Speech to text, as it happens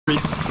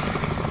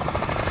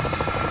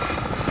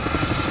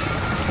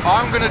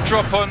I'm gonna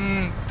drop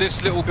on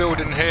this little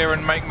building here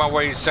and make my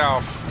way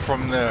south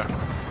from there.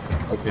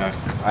 Okay.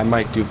 I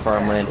might do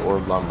farmland or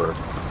lumber.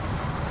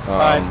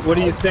 Alright, what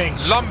do you think?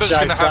 Lumber's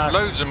Shy gonna have Sox?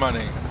 loads of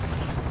money.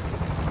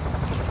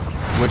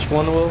 Which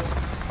one will?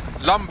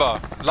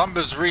 Lumber.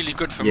 Lumber's really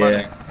good for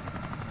money.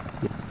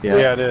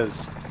 Yeah, it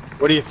is.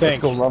 What do you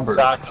think? Let's go lumber.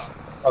 Sox?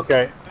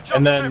 Okay,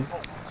 and then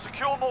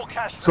Secure more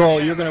cash.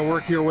 Troll, you're gonna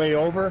work your way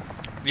over?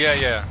 Yeah,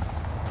 yeah.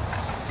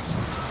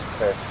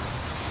 Okay.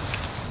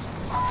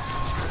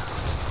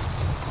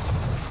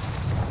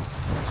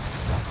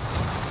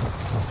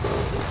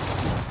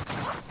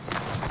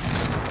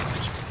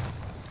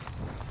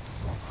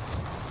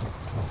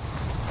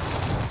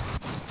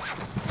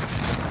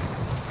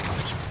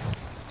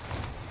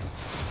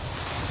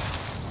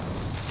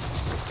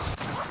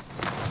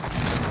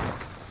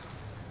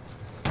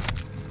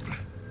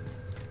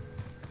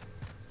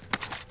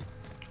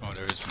 Oh,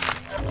 there is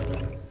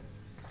money.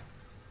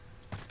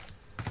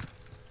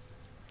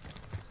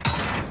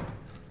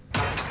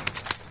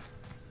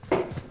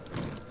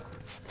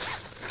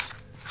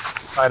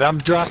 Alright, I'm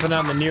dropping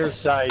on the near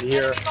side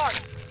here. Enemy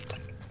marked.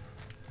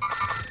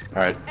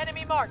 Alright.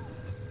 Enemy marked.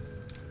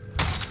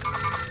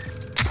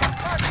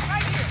 Target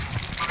right here.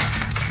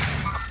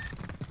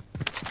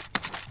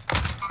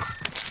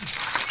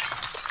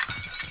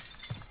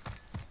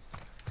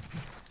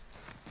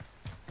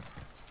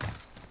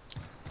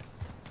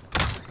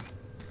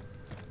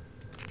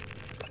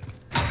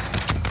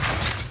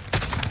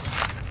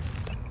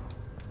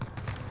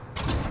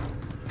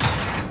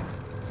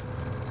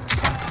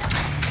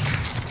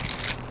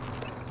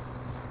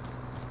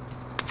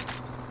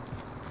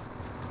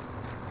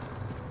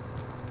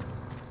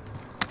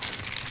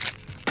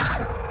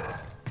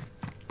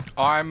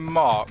 I'm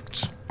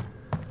marked.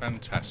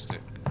 Fantastic.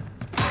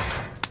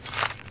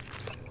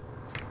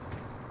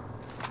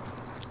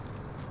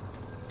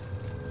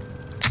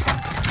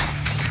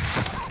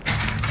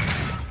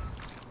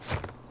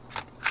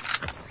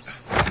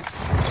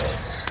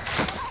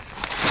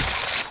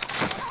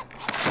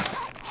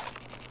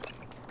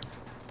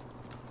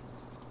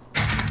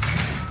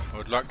 I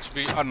would like to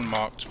be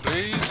unmarked,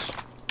 please.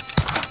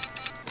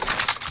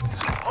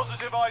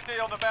 Positive ID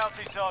on the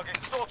bounty target.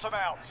 Sort them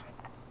out.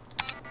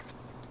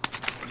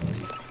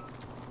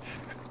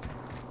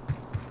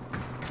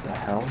 The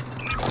hell?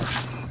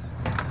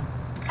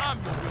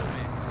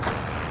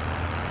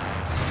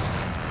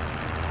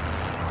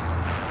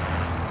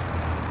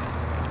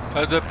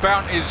 The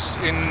bounty's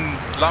in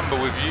lumber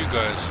with you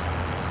guys.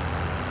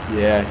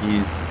 Yeah,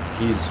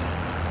 he's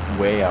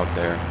way out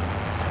there.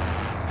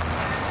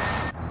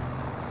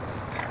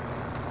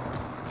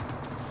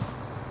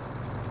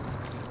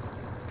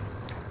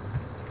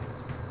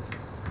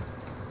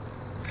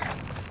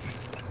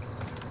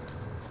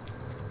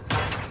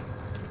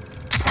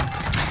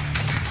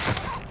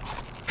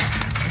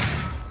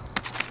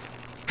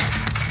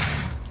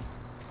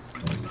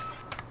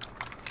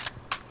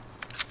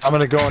 I'm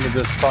gonna go into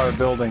this far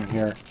building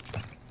here.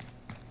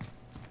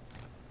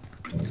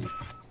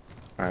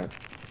 Alright.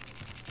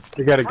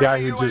 We got a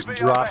guy who just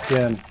dropped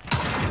in.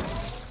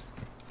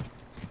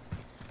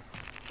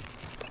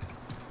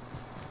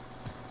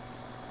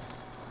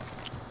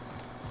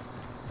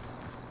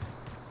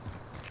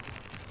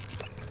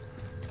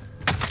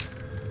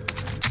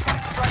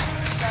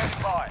 Extraction is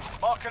standing by.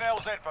 Mark an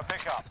LZ for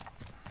pickup.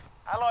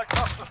 Allied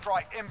cluster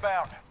strike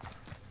inbound.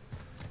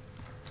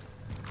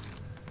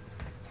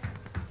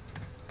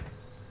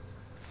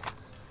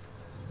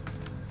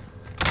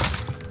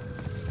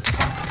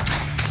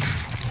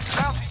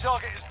 Bounty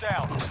target is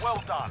down.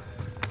 Well done.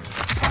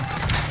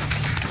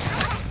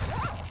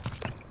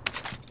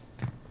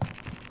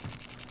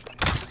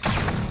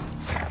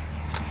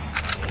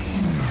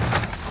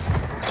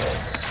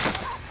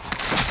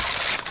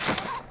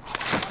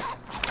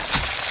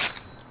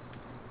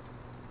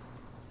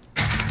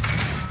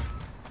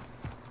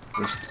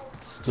 There's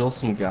still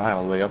some guy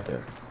all the way up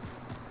there.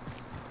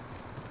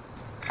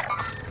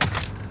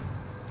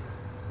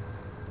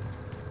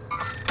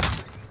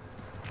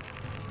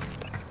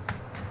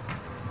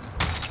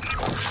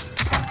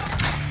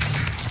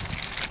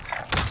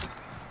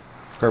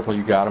 Purple,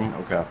 you got him?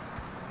 Okay.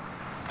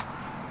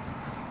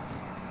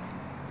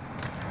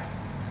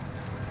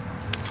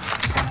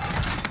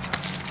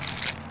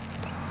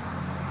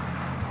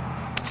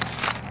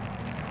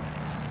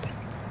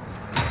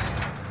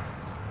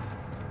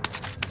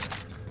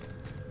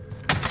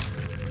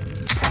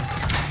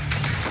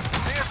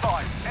 Be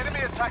advised, enemy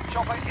attack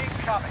chopper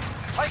incoming.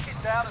 Take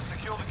it down and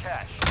secure the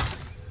cash.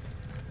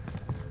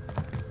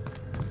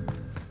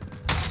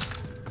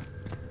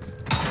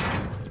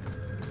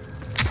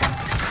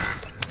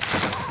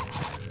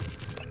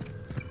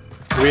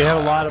 Do we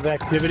have a lot of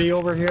activity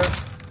over here?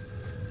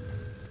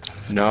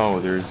 No,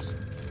 there's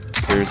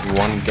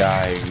one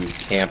guy who's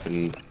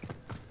camping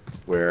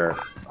where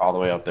all the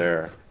way up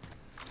there.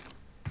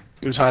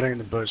 He was hiding in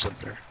the bush up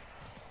there.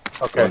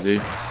 Okay. Was he?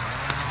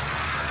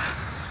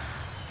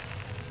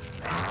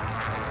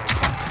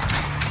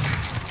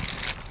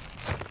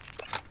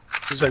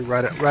 He was like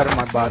right at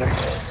my body.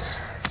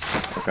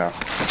 Okay.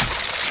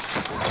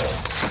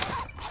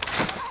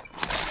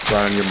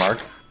 Run on your mark.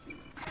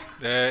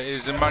 There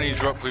is a money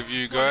drop with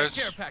you guys.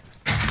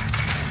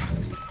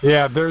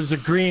 Yeah, there's a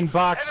green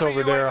box Enemy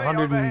over there. UAV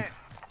 100 and... overhead.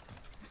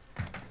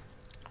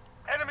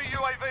 Enemy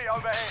UAV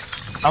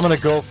overhead. I'm gonna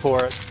go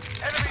for it.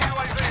 Enemy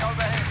UAV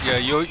overhead. Yeah,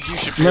 you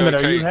should be Limit,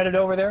 okay. are you headed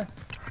over there?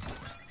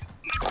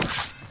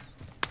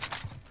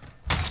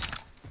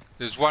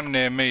 There's one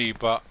near me,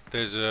 but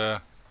there's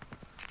a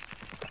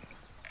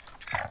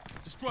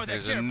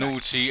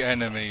naughty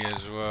enemy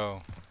as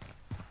well.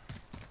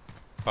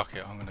 Fuck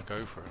it, I'm gonna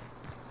go for it.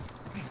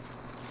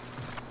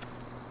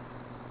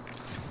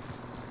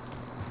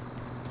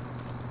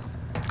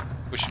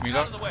 Wish me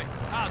luck. Out of the way.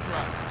 I'll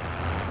drive.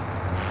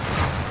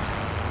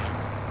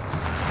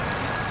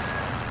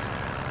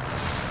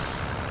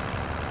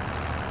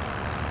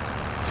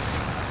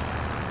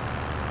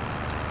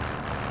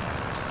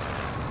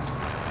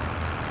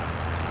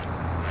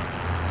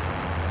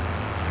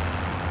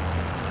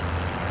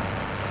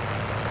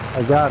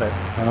 I got it.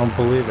 I don't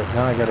believe it.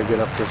 Now I gotta get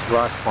up this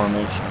rock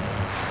formation.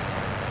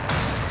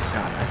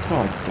 God, I smell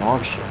like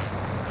dog shit.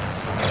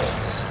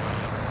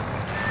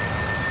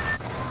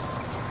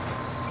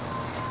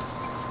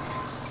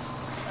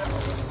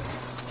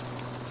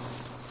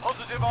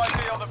 Positive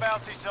ID on the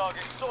bounty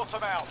target. Sort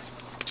them out.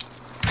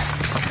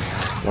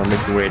 Want to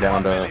make your way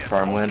down to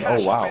farmland?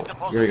 Oh wow.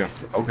 Here we go.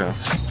 Okay.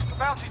 The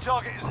bounty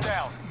target is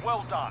down.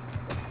 Well done.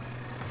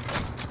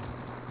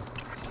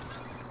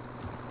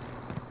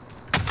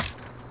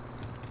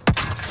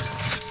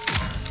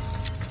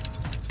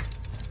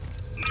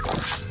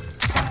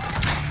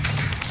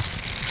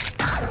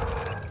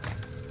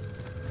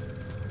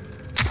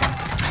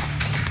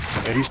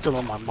 Yeah, he's still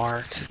on my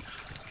mark.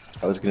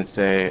 I was gonna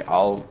say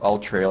I'll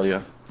trail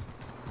you.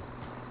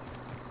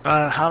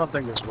 I don't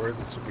think it's worth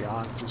it, to be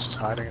honest. He's just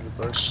hiding in the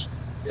bush.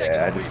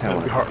 Yeah, I just kind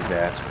of want to his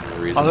ass for no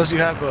reason. Unless you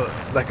have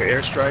like an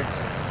airstrike.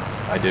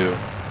 I do.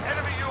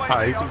 Enemy UAV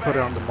Alright, you can put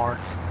it on the mark.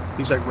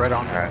 He's like right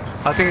on there.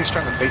 Alright. I think he's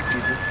trying to bait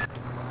people.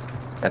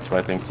 That's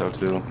what I think so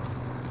too.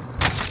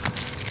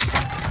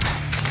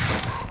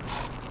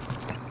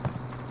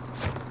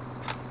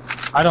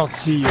 I don't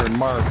see your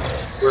mark.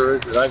 Where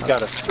is it? I've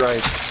got a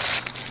strike.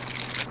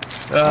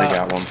 I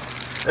got one.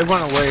 It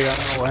went away. I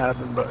don't know what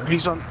happened, but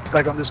he's on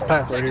this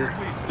path right here.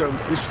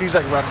 He's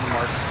like right on the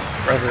mark,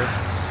 right here.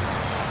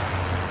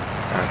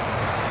 Alright.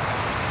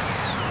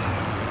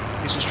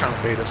 He's just trying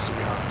to bait us, to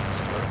be honest.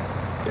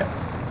 Yeah.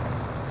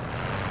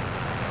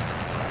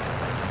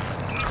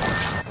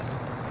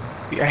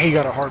 Yeah, he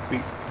got a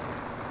heartbeat,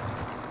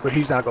 but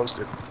he's not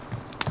ghosted.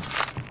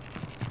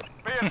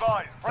 Be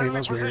advised. He Friendly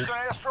knows we're here. precision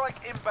airstrike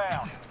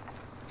inbound.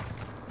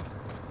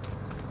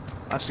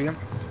 I see him.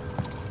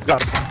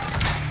 Got him.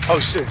 Oh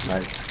shit.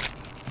 Nice.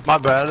 My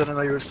bad. I didn't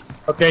know you was.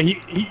 Okay,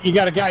 he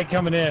got a guy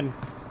coming in.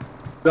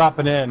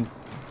 Dropping in.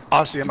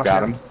 I see him. You I see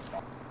got him. him.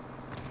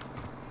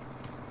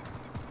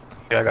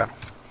 Yeah, I got him.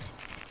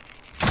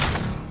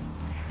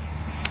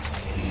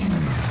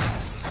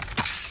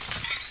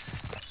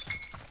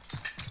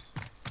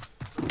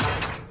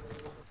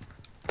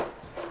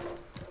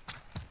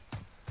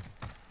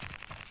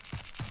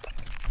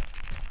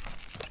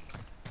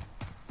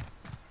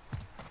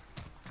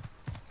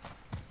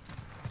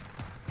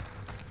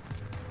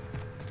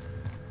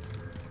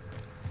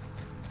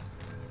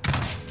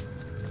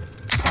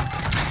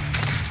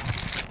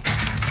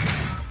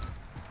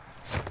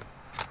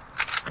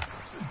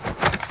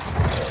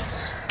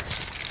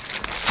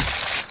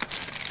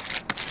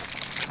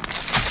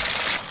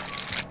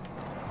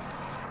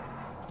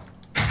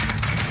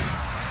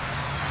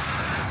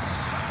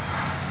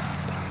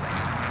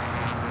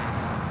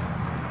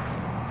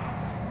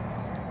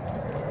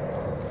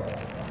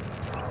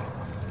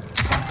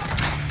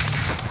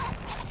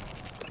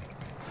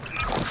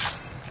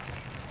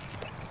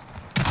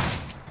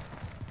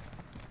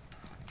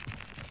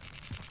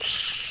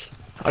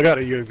 I got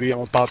a UAV. I'm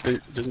about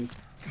to.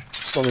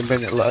 It's only a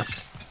minute left.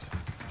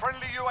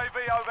 Friendly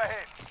UAV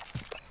overhead.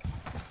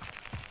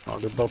 Oh,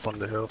 they're both on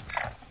the hill.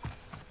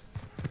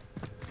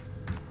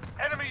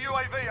 Enemy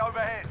UAV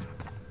overhead.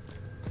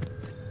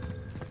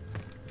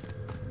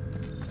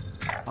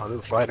 Oh, they're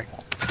fighting.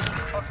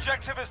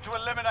 Objective is to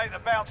eliminate the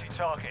bounty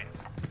target.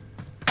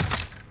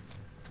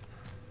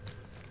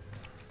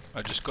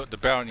 I just got the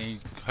bounty.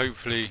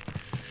 Hopefully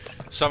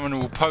someone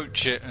will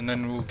poach it and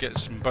then we'll get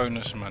some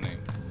bonus money.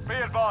 Be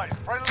advised.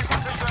 Friendly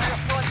precision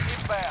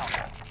airstrike inbound.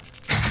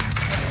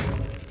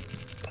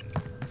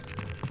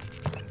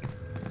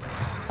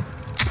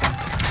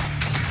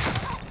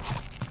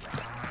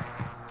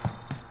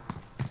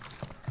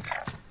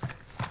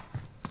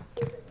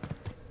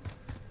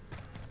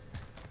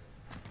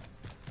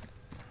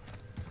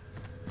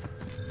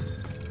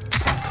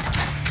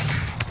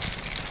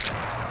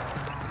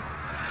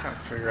 Trying to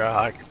figure out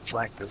how I can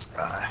flank this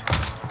guy.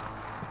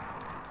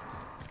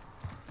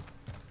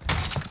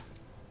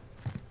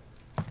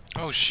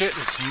 Oh shit,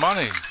 it's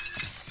money.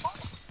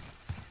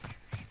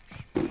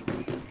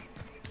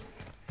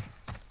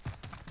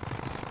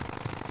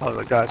 Oh,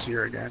 the guy's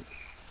here again.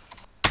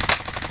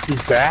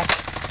 He's back.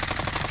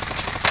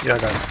 Yeah, I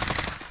got him.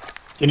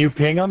 Can you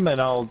ping him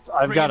and I've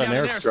Bring got it an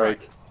down an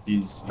airstrike.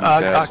 He's I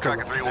dead.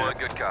 cover. Tracker 3-1,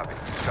 good copy.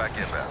 Track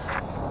inbound.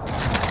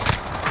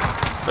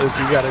 But if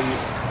you got a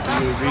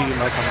UAV, he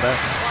might come back.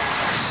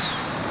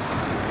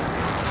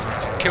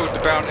 Killed the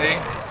bounty.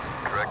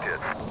 Correct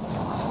hit.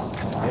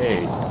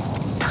 Hey,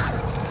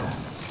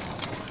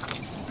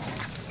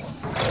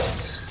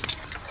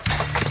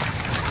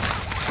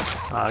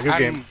 Good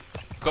game. And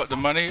got the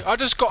money. I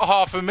just got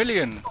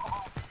 500,000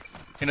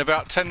 in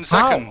about 10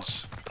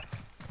 seconds.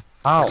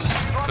 How?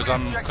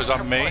 Because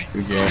I'm me.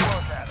 good game.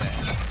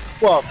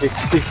 Well,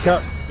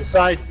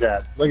 besides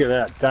that, look at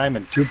that.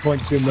 Diamond,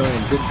 2.2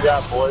 million. Good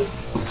job, boys.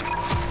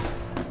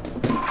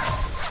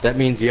 That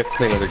means you have to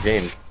play another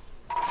game.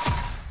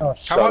 Oh, How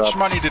shut much up.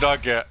 money did I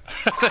get?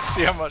 Let's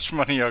see how much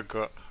money I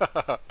got.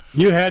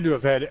 You had to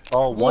have had,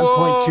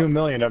 1.2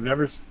 million. I've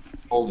never...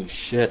 Holy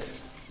shit.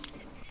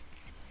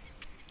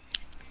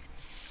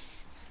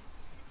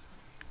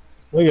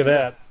 Look at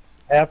that.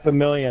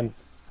 500,000.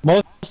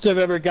 Most I've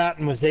ever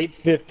gotten was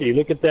 850.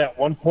 Look at that.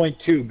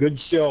 1.2. Good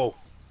show.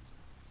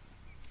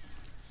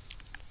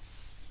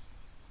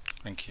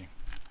 Thank you.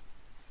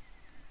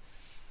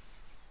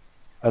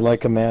 I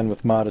like a man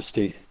with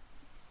modesty.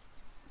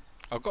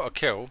 I've got a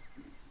kill.